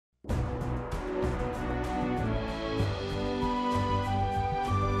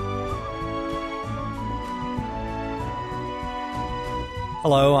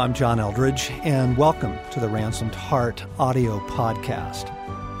Hello, I'm John Eldredge, and welcome to the Ransomed Heart audio podcast.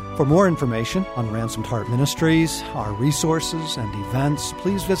 For more information on Ransomed Heart Ministries, our resources and events,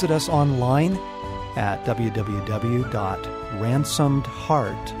 please visit us online at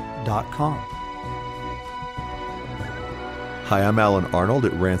www.ransomedheart.com. Hi, I'm Alan Arnold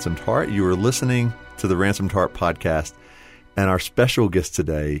at Ransomed Heart. You are listening to the Ransomed Heart podcast, and our special guest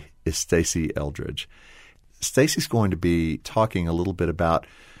today is Stasi Eldredge. Stasi's going to be talking a little bit about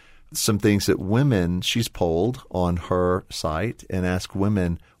some things that women, she's polled on her site and asked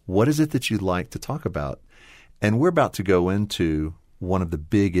women, what is it that you'd like to talk about? And we're about to go into one of the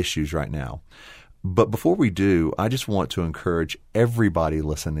big issues right now. But before we do, I just want to encourage everybody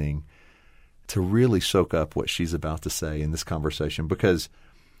listening to really soak up what she's about to say in this conversation, because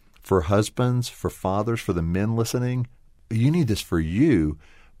for husbands, for fathers, for the men listening, you need this for you,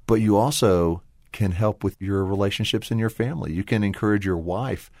 but you also can help with your relationships in your family. You can encourage your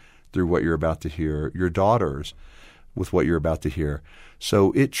wife through what you're about to hear, your daughters with what you're about to hear.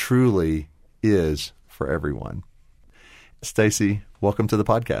 So it truly is for everyone. Stasi, welcome to the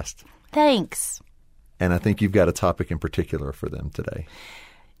podcast. Thanks. And I think you've got a topic in particular for them today.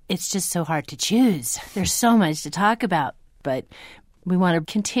 It's just so hard to choose. There's so much to talk about, but we want to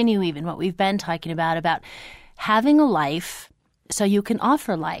continue even what we've been talking about having a life so you can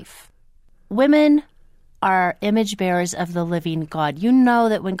offer life. Women are image bearers of the living God. You know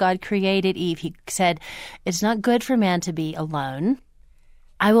that when God created Eve, he said, it's not good for man to be alone.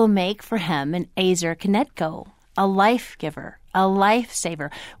 I will make for him an Ezer Kenetko, a life giver, a life saver.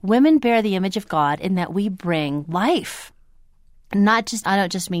 Women bear the image of God in that we bring life. I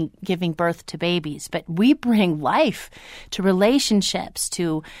don't just mean giving birth to babies, but we bring life to relationships,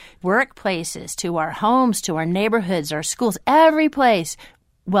 to workplaces, to our homes, to our neighborhoods, our schools, every place.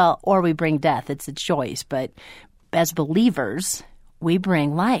 Well, or we bring death. It's a choice. But as believers, we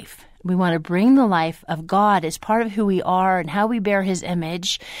bring life. We want to bring the life of God as part of who we are and how we bear his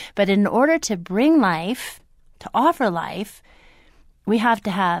image. But in order to bring life, to offer life, we have to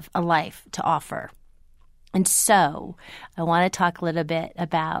have a life to offer. And so I want to talk a little bit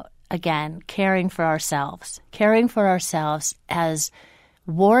about, again, caring for ourselves as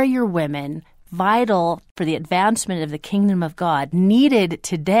warrior women, vital for the advancement of the kingdom of God, needed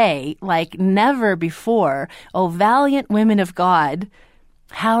today like never before. Oh, valiant women of God,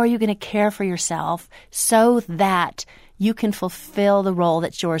 how are you going to care for yourself so that you can fulfill the role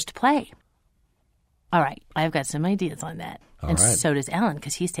that's yours to play? All right, I've got some ideas on that. So does Alan,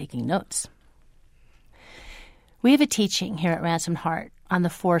 because he's taking notes. We have a teaching here at Ransomed Heart on the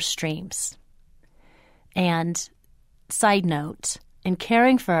 4 streams. And side note, in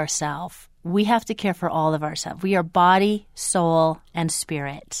caring for ourselves, we have to care for all of ourselves. We are body, soul, and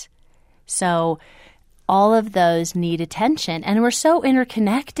spirit. So all of those need attention. And we're so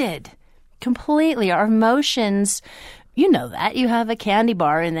interconnected completely. Our emotions, you know that. You have a candy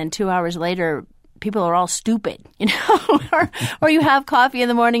bar and then 2 hours later, people are all stupid, or you have coffee in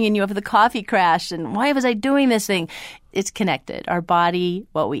the morning and you have the coffee crash and why was I doing this thing? It's connected. Our body,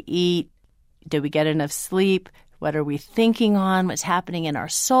 what we eat, did we get enough sleep? What are we thinking on? What's happening in our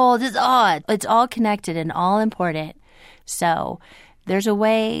soul? It's all connected and all important. So there's a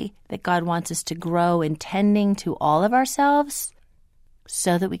way that God wants us to grow in tending to all of ourselves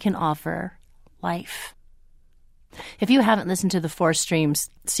so that we can offer life. If you haven't listened to the 4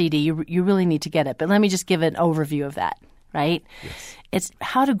 Streams CD, you really need to get it. But let me just give an overview of that, right? Yes. It's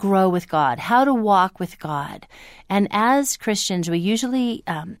how to grow with God, how to walk with God. And as Christians, we usually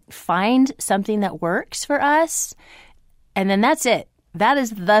find something that works for us, and then that's it. That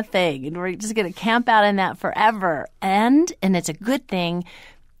is the thing. And we're just going to camp out in that forever. And it's a good thing,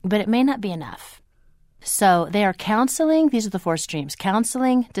 but it may not be enough. So they are counseling. These are the 4 streams: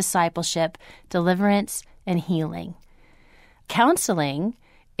 counseling, discipleship, deliverance, and healing. Counseling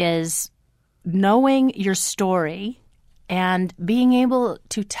is knowing your story and being able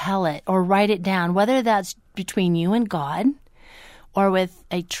to tell it or write it down, whether that's between you and God or with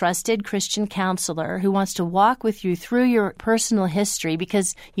a trusted Christian counselor who wants to walk with you through your personal history,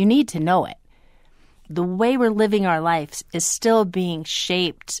 because you need to know it. The way we're living our lives is still being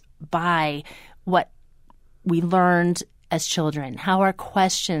shaped by what we learned as children, how our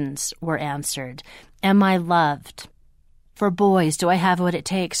questions were answered. Am I loved? For boys, do I have what it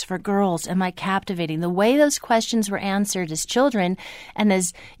takes? For girls, am I captivating? The way those questions were answered as children and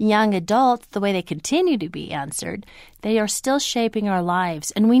as young adults, the way they continue to be answered, they are still shaping our lives.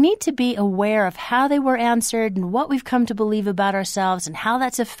 And we need to be aware of how they were answered and what we've come to believe about ourselves and how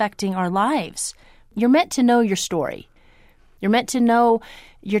that's affecting our lives. You're meant to know your story. You're meant to know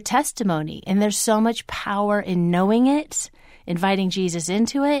your testimony. And there's so much power in knowing it inviting Jesus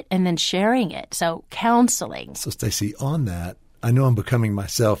into it, and then sharing it. So counseling. So, Stacey, on that, I know I'm becoming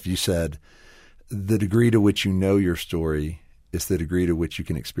myself. You said the degree to which you know your story is the degree to which you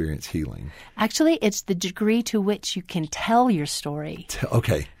can experience healing. Actually, it's the degree to which you can tell your story.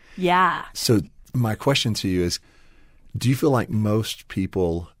 Okay. Yeah. So my question to you is, do you feel like most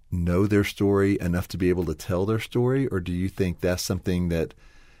people know their story enough to be able to tell their story, or do you think that's something that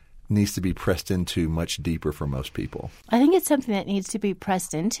needs to be pressed into much deeper for most people? I think it's something that needs to be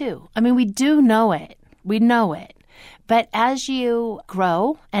pressed into. I mean, we do know it. We know it. But as you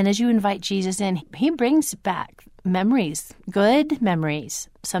grow and as you invite Jesus in, he brings back memories, good memories,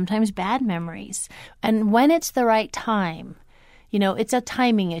 sometimes bad memories. And when it's the right time, it's a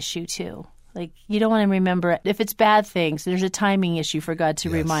timing issue too. Like, you don't want to remember it. If it's bad things, there's a timing issue for God to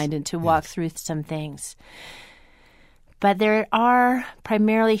remind and to walk through some things. But there are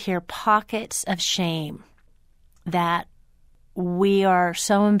primarily here pockets of shame that we are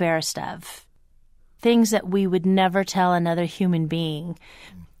so embarrassed of, things that we would never tell another human being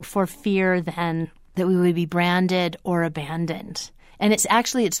for fear then that we would be branded or abandoned. And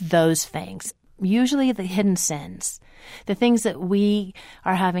it's those things, usually the hidden sins, the things that we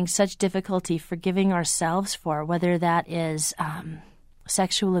are having such difficulty forgiving ourselves for, whether that is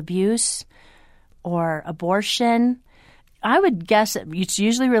sexual abuse or abortion. I would guess that it's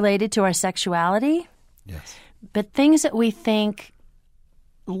usually related to our sexuality. Yes. But things that we think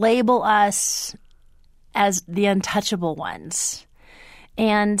label us as the untouchable ones.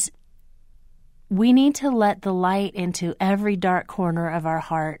 And we need to let the light into every dark corner of our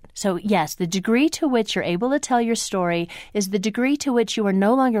heart. So yes, the degree to which you're able to tell your story is the degree to which you are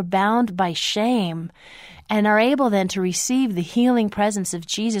no longer bound by shame and are able then to receive the healing presence of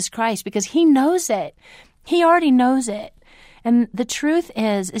Jesus Christ, because he knows it. He already knows it. And the truth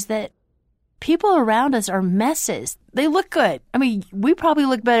is that people around us are messes. They look good. I mean, we probably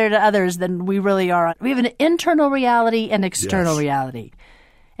look better to others than we really are. We have an internal reality and external reality.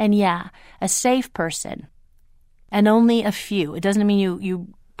 And a safe person, and only a few. It doesn't mean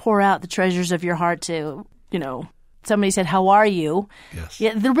you pour out the treasures of your heart to, somebody said, "How are you?" Yes.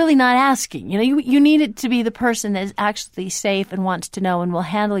 Yeah, they're really not asking. You need it to be the person that is actually safe and wants to know and will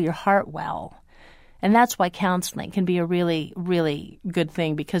handle your heart well. And that's why counseling can be a really, really good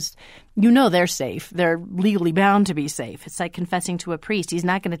thing, because they're safe. They're legally bound to be safe. It's like confessing to a priest. He's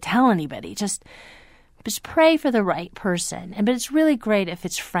not going to tell anybody. Just pray for the right person. But it's really great if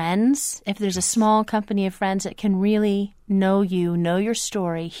it's friends, if there's a small company of friends that can really know you, know your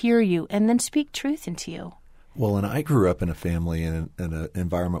story, hear you, and then speak truth into you. Well, and I grew up in a family in an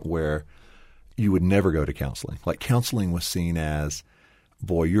environment where you would never go to counseling. Like, counseling was seen as,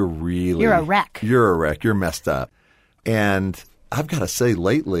 boy, you're a wreck. You're a wreck. You're messed up. And I've got to say,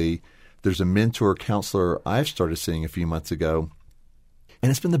 lately, there's a mentor counselor I've started seeing a few months ago, and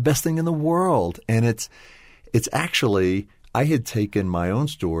it's been the best thing in the world. And it's actually, I had taken my own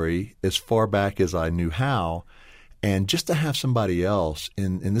story as far back as I knew how, and just to have somebody else,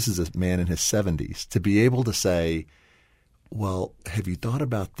 and this is a man in his 70s, to be able to say, well, have you thought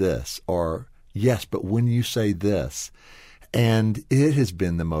about this? Or, yes, but when you say this. And it has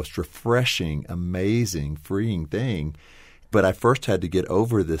been the most refreshing, amazing, freeing thing. But I first had to get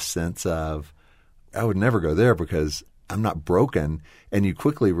over this sense of, I would never go there because I'm not broken. And you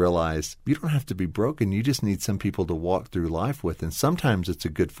quickly realize you don't have to be broken. You just need some people to walk through life with. And sometimes it's a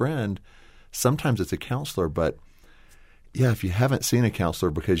good friend. Sometimes it's a counselor. But if you haven't seen a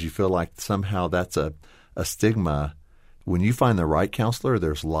counselor because you feel like somehow that's a stigma, when you find the right counselor,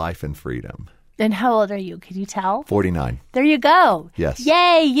 there's life and freedom. And how old are you? Can you tell? 49. There you go. Yes.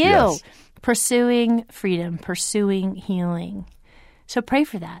 Yay, you. Yes. Pursuing freedom, pursuing healing. So pray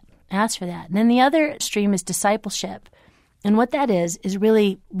for that. Ask for that. And then the other stream is discipleship. And what that is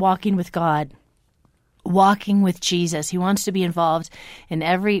really walking with God, walking with Jesus. He wants to be involved in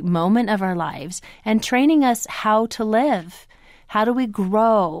every moment of our lives and training us how to live. How do we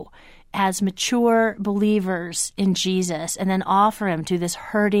grow as mature believers in Jesus and then offer him to this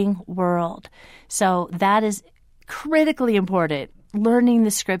hurting world? So that is critically important. Learning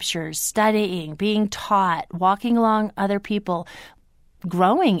the scriptures, studying, being taught, walking along other people,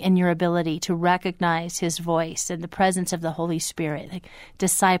 growing in your ability to recognize his voice and the presence of the Holy Spirit. Like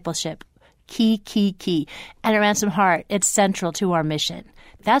discipleship, key. And at Ransom Heart, it's central to our mission.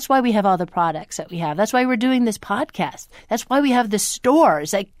 That's why we have all the products that we have. That's why we're doing this podcast. That's why we have the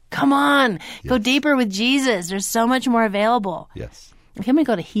stores. Like, come on, go deeper with Jesus. There's so much more available. Yes. Okay, I'm going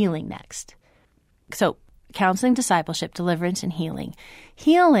to go to healing next. So counseling, discipleship, deliverance, and healing.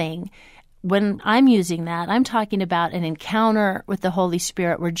 Healing, when I'm using that, I'm talking about an encounter with the Holy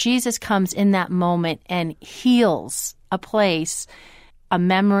Spirit where Jesus comes in that moment and heals a place, a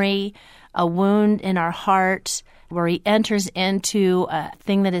memory, a wound in our heart where he enters into a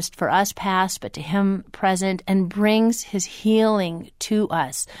thing that is for us past, but to him present, and brings his healing to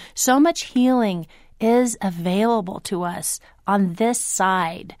us. So much healing is available to us on this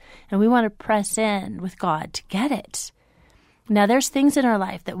side, and we want to press in with God to get it. Now, there's things in our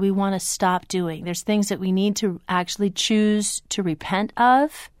life that we want to stop doing. There's things that we need to actually choose to repent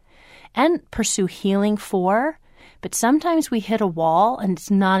of and pursue healing for, but sometimes we hit a wall and it's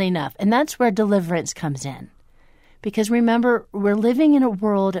not enough, and that's where deliverance comes in. Because remember, we're living in a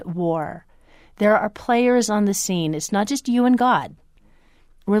world at war. There are players on the scene. It's not just you and God.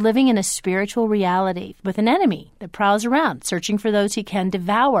 We're living in a spiritual reality with an enemy that prowls around, searching for those he can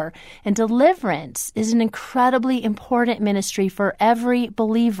devour. And deliverance is an incredibly important ministry for every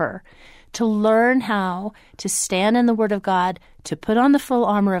believer, to learn how to stand in the Word of God, to put on the full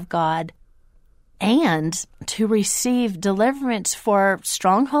armor of God, and to receive deliverance for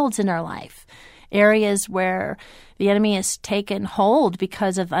strongholds in our life, areas where the enemy has taken hold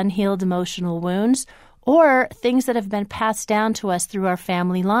because of unhealed emotional wounds, or things that have been passed down to us through our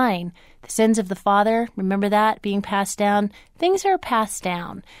family line. The sins of the father, remember that, being passed down? Things are passed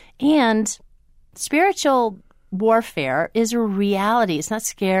down. And spiritual warfare is a reality. It's not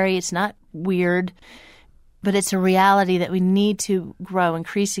scary. It's not weird. But it's a reality that we need to grow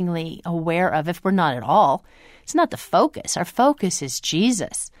increasingly aware of if we're not at all. It's not the focus. Our focus is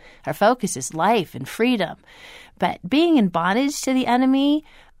Jesus. Our focus is life and freedom. But being in bondage to the enemy,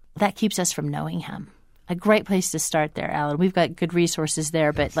 that keeps us from knowing him. A great place to start there, Alan. We've got good resources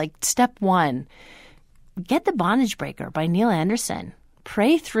there. But like step one, get The Bondage Breaker by Neil Anderson.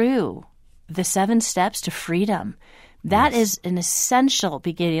 Pray through the 7 steps to freedom. That is an essential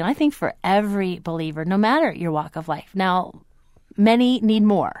beginning, I think, for every believer, no matter your walk of life. Now, many need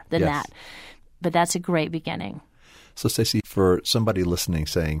more than that, but that's a great beginning. So, Stacey, for somebody listening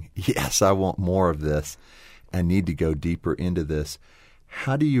saying, yes, I want more of this, I need to go deeper into this,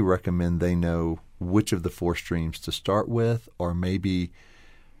 how do you recommend they know which of the 4 streams to start with, or maybe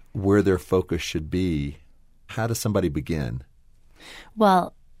where their focus should be? How does somebody begin?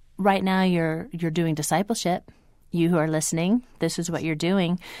 Well, right now you're doing discipleship. You who are listening, this is what you're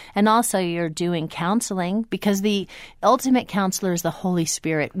doing. And also you're doing counseling, because the ultimate counselor is the Holy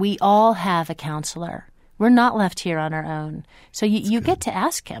Spirit. We all have a counselor. We're not left here on our own. So you get to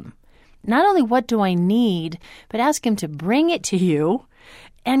ask him, not only what do I need, but ask him to bring it to you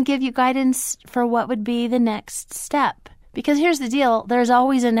and give you guidance for what would be the next step. Because here's the deal, there's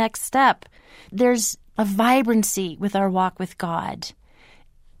always a next step. There's a vibrancy with our walk with God.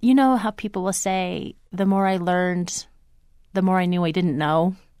 You know how people will say, the more I learned, the more I knew I didn't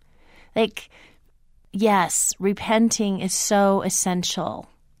know? Like, yes, repenting is so essential.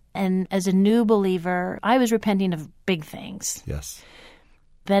 And as a new believer, I was repenting of big things. Yes.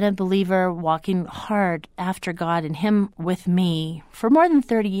 Been a believer walking hard after God and him with me for more than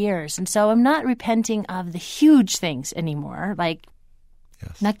 30 years. And so I'm not repenting of the huge things anymore, like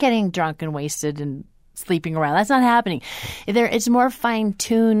not getting drunk and wasted and sleeping around. That's not happening. It's more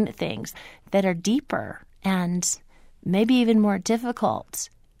fine-tuned things that are deeper and maybe even more difficult.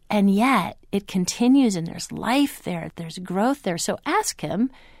 And yet it continues, and there's life there. There's growth there. So ask him,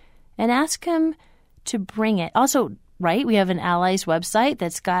 and ask him to bring it. Also, right, we have an Allies website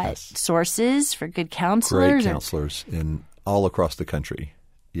that's got sources for good counselors. Great counselors all across the country.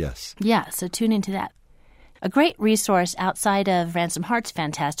 Yes. Yeah, so tune into that. A great resource outside of Ransomed Heart's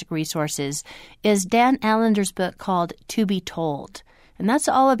fantastic resources is Dan Allender's book called To Be Told. And that's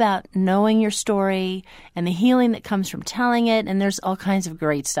all about knowing your story and the healing that comes from telling it. And there's all kinds of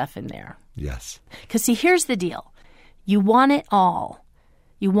great stuff in there. Yes. Because, see, here's the deal. You want it all.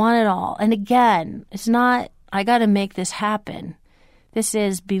 You want it all. And again, it's not, I got to make this happen. This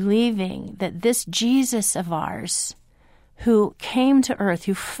is believing that this Jesus of ours, who came to earth,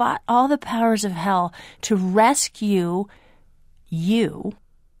 who fought all the powers of hell to rescue you,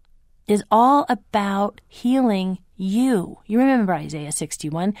 is all about healing you. You remember Isaiah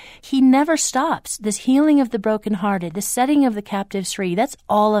 61. He never stops. This healing of the brokenhearted, the setting of the captives free, that's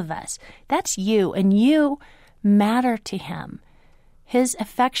all of us. That's you, and you matter to him. His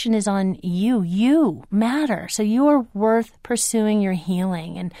affection is on you. You matter. So you are worth pursuing your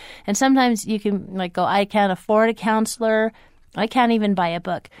healing. And sometimes you can go, I can't afford a counselor. I can't even buy a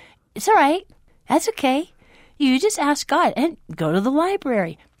book. It's all right. That's okay. You just ask God and go to the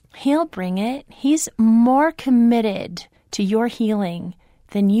library. He'll bring it. He's more committed to your healing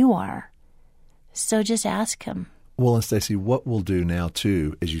than you are. So just ask him. Well, and Stacey, what we'll do now,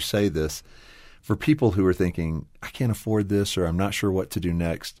 too, as you say this, for people who are thinking, I can't afford this, or I'm not sure what to do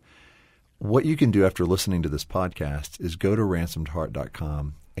next, what you can do after listening to this podcast is go to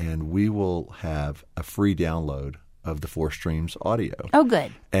ransomedheart.com, and we will have a free download of the 4 Streams audio. Oh,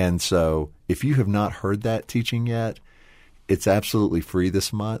 good. And so if you have not heard that teaching yet, it's absolutely free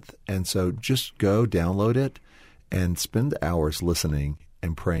this month. And so just go download it and spend hours listening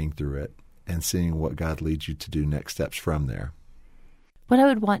and praying through it and seeing what God leads you to do next steps from there. What I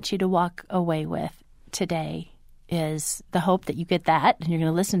would want you to walk away with today is the hope that you get that, and you're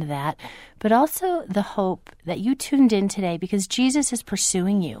going to listen to that, but also the hope that you tuned in today because Jesus is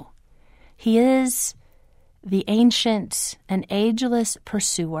pursuing you. He is the ancient and ageless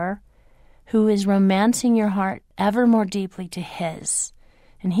pursuer who is romancing your heart ever more deeply to His.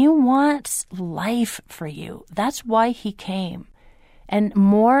 And He wants life for you. That's why He came. And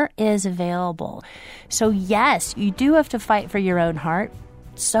more is available. So yes, you do have to fight for your own heart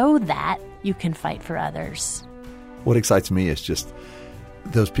so that you can fight for others. What excites me is just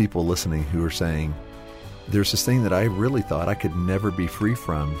those people listening who are saying, there's this thing that I really thought I could never be free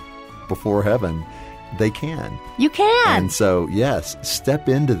from before heaven. They can. You can. And so, yes, step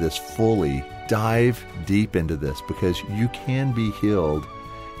into this fully. Dive deep into this because you can be healed.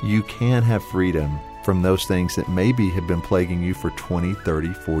 You can have freedom from those things that maybe have been plaguing you for 20,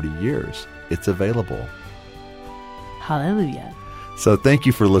 30, 40 years. It's available. Hallelujah. So thank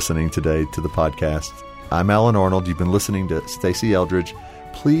you for listening today to the podcast. I'm Alan Arnold. You've been listening to Stasi Eldredge.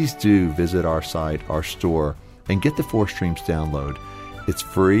 Please do visit our site, our store, and get the 4 Streams download. It's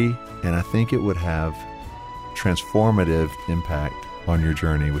free, and I think it would have transformative impact on your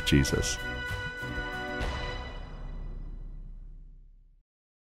journey with Jesus.